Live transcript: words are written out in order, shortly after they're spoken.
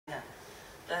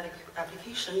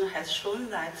application has shown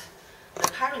that the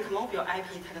current mobile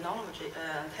IP technology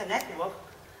network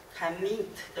can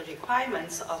meet the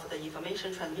requirements of the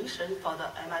information transmission for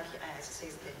the MIPS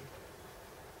system.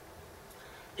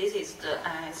 This is the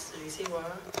AIS receiver,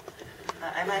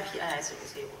 MIPS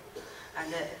receiver,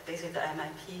 and this is the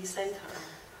MIP center.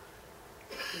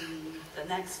 The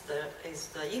next is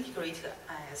the integrated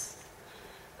AIS.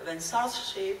 When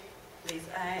source ship with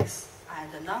AIS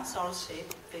and the non-source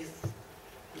ship with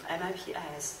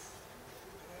MIPS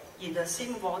in the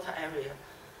same water area,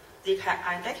 they can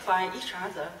identify each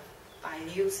other by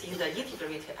using the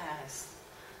integrated AIS,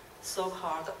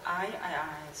 so-called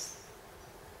IALS.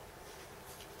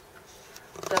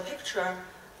 The picture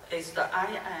is the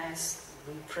IAS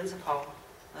principle.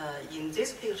 In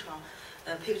this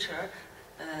picture,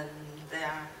 there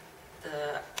are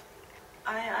the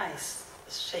IAS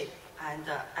shape and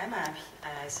the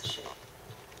MIPS shape.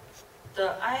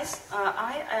 The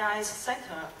IAS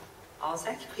center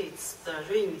authenticates the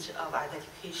range of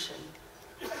identification.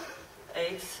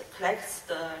 It collects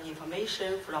the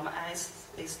information from AIS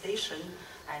base station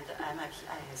and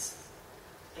MIPS.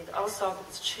 It also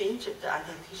exchanges the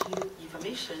identification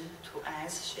information to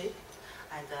AIS shape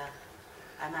and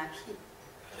MIP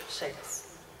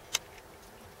shapes.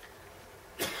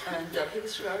 And the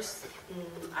pictures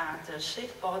are the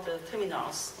shipboard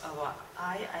terminals of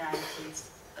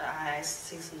IAS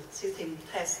system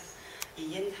test in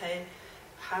Yantai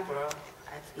Harbor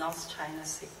at North China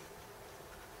Sea.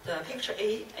 The picture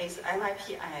A is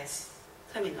MIPS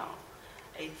terminal.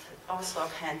 It also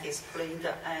can display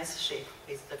the AIS shape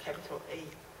with the capital A.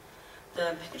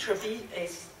 The picture B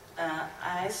is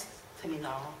AIS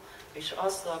terminal, which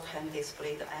also can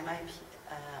display the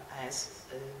MIPS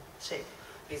shape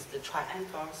with the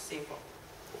triangle symbol.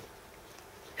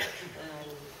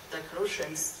 The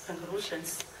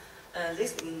conclusions.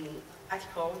 This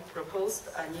article proposed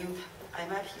a new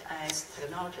MIPS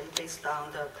technology based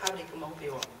on the public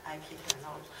mobile IP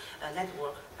technology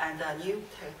network and a new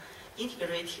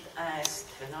integrated AIS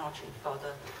technology for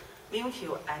the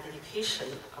mutual identification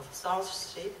of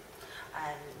source ship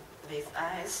and with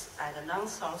AIS and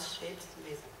non-source ships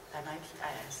with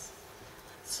MIPS.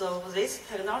 So this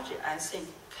technology, I think,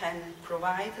 can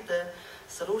provide the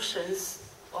solutions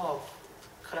of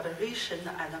collaboration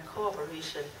and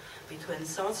cooperation between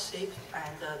source ship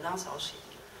and non-source ship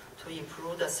to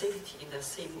improve the safety in the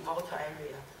same water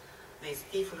area with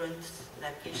different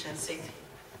navigation systems.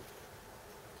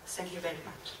 Thank you very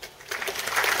much.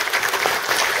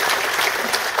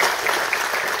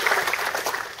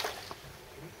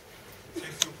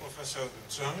 Thank you, Professor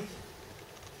Zhang.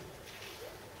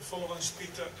 The following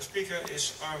speaker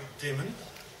is Arm Dimmen,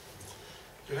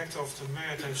 Director of the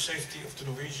Maritime Safety of the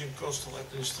Norwegian Coastal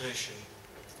Administration.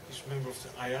 He's a member of the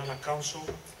IALA Council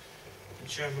and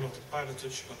Chairman of the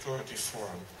Pilotage Authority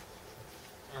Forum.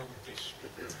 Arm, please.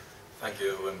 Thank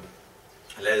you.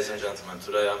 Ladies and gentlemen,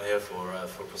 today I'm here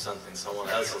for presenting someone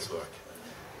else's work.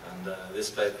 And this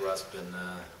paper has been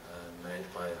made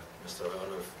by Mr.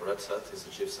 Ørnulf Rødseth. He's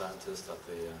the Chief Scientist at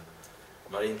the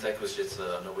Marine Tech, which is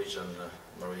a Norwegian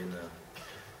Marine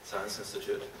Science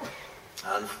Institute.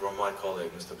 And from my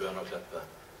colleague, Mr. Bjørnar Kleppe,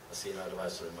 a Senior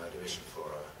Advisor in my division for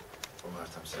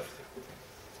Maritime Safety.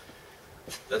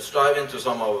 Let's dive into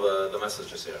some of the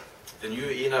messages here. The new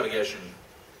e-navigation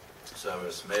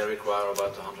service may require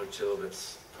about 100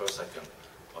 kilobits per second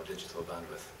of digital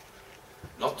bandwidth.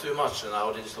 Not too much in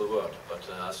our digital world, but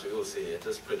as you will see, it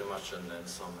is pretty much in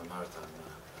some maritime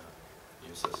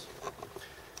uses.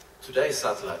 Today's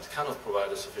satellite cannot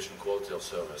provide a sufficient quality of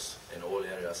service in all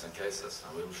areas and cases,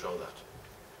 and we will show that.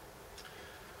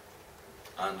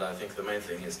 And I think the main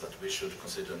thing is that we should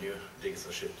consider new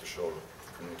digital ship-to-shore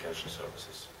communication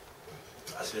services.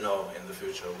 As you know, in the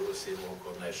future we will see more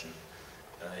coordination.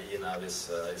 ENAV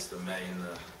is the main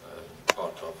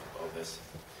part of this.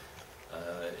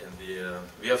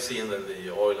 We have seen in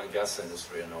the oil and gas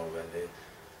industry in Norway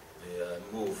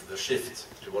the shift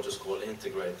to what is called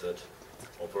integrated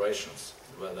operations,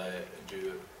 where they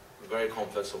do very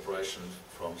complex operations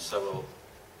from several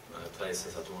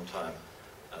places at one time.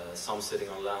 Some sitting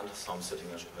on land, some sitting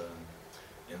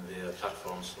in the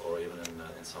platforms, or even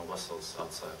in some vessels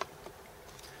outside.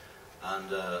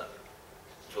 And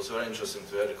it was very interesting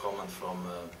to hear the comment from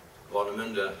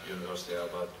Warnemünde University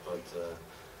about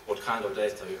what kind of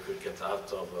data you could get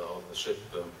out of the ship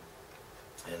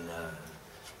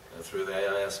through the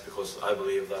AIS, because I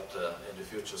believe that in the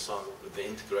future the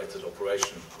integrated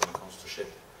operation when it comes to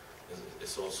ship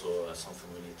is also something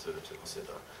we need to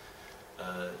consider.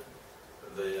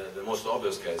 The most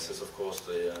obvious case is, of course,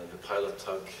 the pilot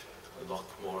tug lock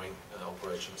mooring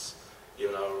operations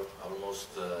even our most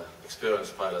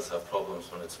experienced pilots have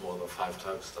problems when it's more than 5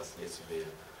 tugs that needs to be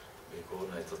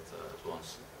coordinated at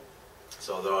once.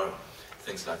 So there are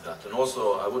things like that. And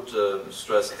also I would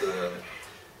stress the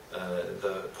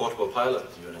portable pilot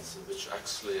units, which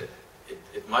actually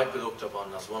it might be looked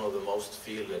upon as one of the most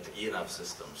fielded ENAV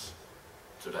systems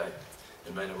today.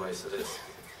 In many ways it is.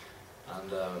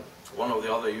 And one of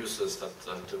the other uses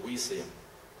that we see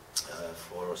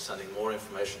for sending more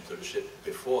information to the ship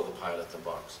before the pilot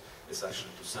embarks is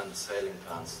actually to send sailing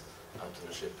plans out to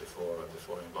the ship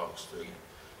before it embarks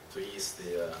to ease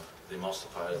the master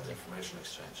pilot information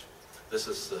exchange. This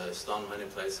is done many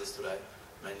places today,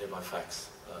 mainly by fax.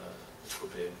 It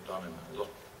could be done in a lot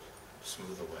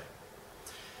smoother way.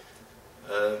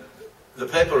 The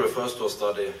paper refers to a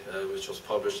study which was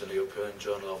published in the European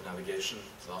Journal of Navigation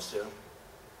last year,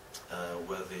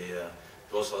 where there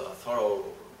was a thorough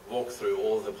walk through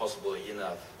all the possible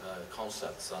ENAV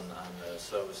concepts and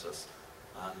services,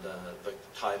 and the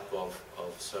type of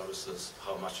services,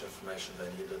 how much information they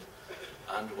needed,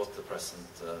 and what the present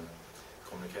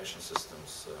communication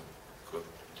systems could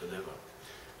deliver.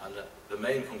 And the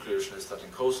main conclusion is that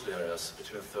in coastal areas,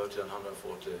 between 30 and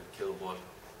 140 kilobaud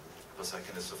per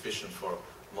second is sufficient for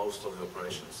most of the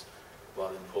operations, while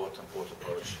in port and port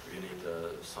approach, you need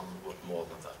somewhat more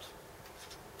than that.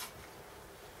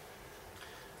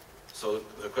 So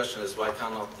the question is, why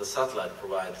cannot the satellite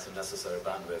provide the necessary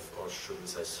bandwidth, or should we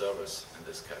say service in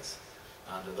this case?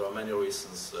 And there are many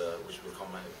reasons which we'll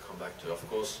come back to. Of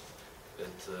course,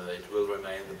 it will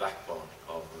remain the backbone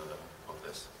of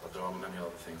this, but there are many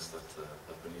other things that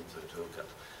we need to look at.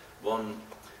 One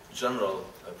general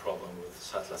problem with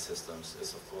satellite systems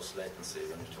is, of course, latency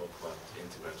when you talk about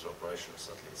integrated operations,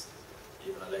 at least.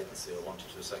 Even a latency of 1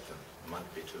 to 2 seconds might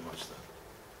be too much there.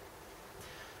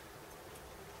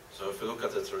 So if you look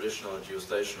at the traditional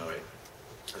geostationary,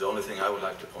 the only thing I would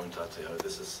like to point out here,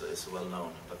 this is well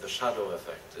known, but the shadow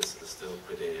effect is still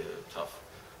pretty tough.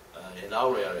 In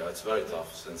our area it's very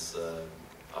tough, since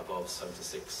above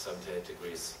 76, 78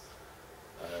 degrees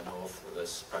north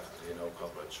there's practically no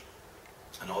coverage.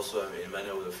 And also in many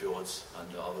of the fjords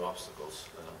and other obstacles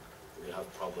we have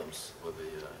problems with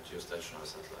the geostationary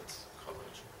satellites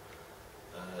coverage.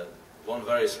 One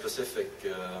very specific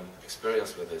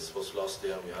experience with this was last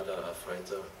year. We had a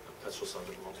freighter, a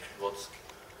petrol-subject Vodsk,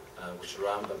 which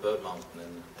rammed a bird mountain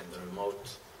in the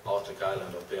remote Arctic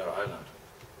island of Bear Island.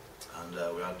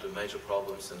 And we had major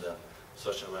problems in the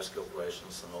search and rescue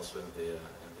operations, and also in the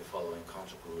following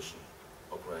counter-pollution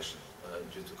operation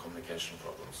due to communication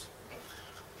problems.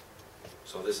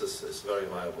 So this is a very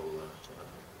viable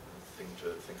thing to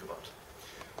think about.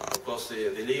 Of course, the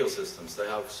LEO systems, they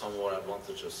have some more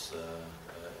advantages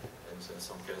in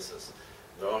some cases.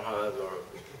 There are, however,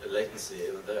 a latency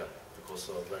even there because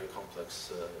of a very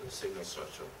complex signal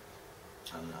structure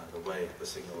and the way the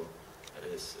signal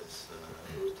is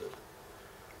routed.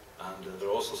 And there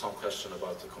are also some question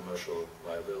about the commercial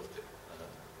viability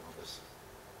of this.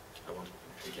 I won't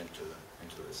dig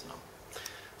into this now.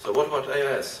 So what about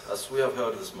AIS? As we have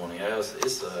heard this morning, AIS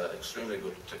is an extremely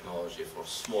good technology for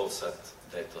small set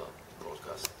data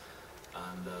broadcast.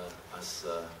 And as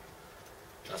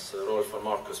Rolf and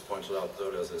Marcus pointed out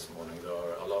earlier this morning, there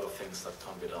are a lot of things that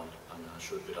can be done and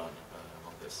should be done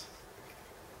on this.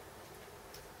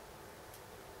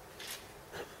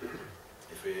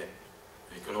 If we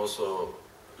can also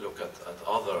look at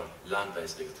other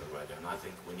land-based digital radio, and I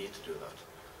think we need to do that.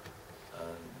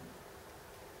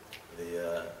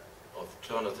 The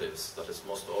alternatives that is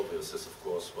most obvious is, of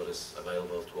course, what is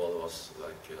available to all of us,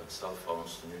 like cell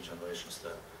phones, the new generations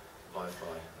there,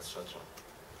 Wi-Fi, etc.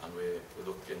 And we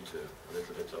look into a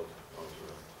little bit of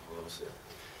those here.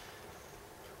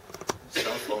 The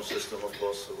cell phone system, of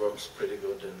course, works pretty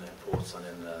good in ports and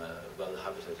in a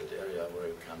well-habitated area where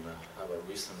you can have a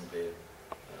reasonably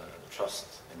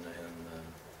trust in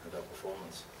their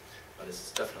performance. But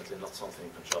it's definitely not something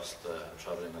you can trust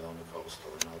traveling along the coast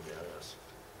or in other areas.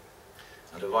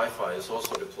 And the Wi-Fi is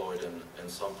also deployed in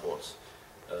some ports.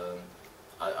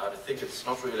 I think it's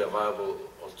not really a viable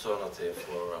alternative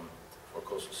for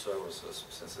coastal services,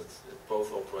 since it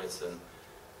both operates in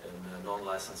a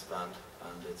non-licensed band,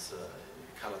 and you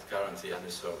cannot guarantee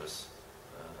any service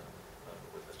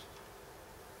with it.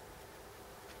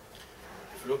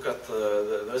 If you look at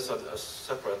there's a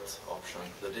separate option,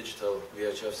 the digital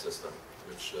VHF system,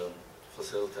 which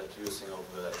facilitates using of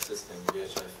existing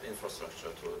VHF infrastructure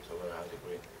to a very high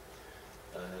degree.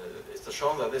 It's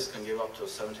shown that this can give up to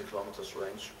 70 kilometers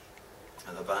range,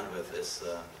 and the bandwidth is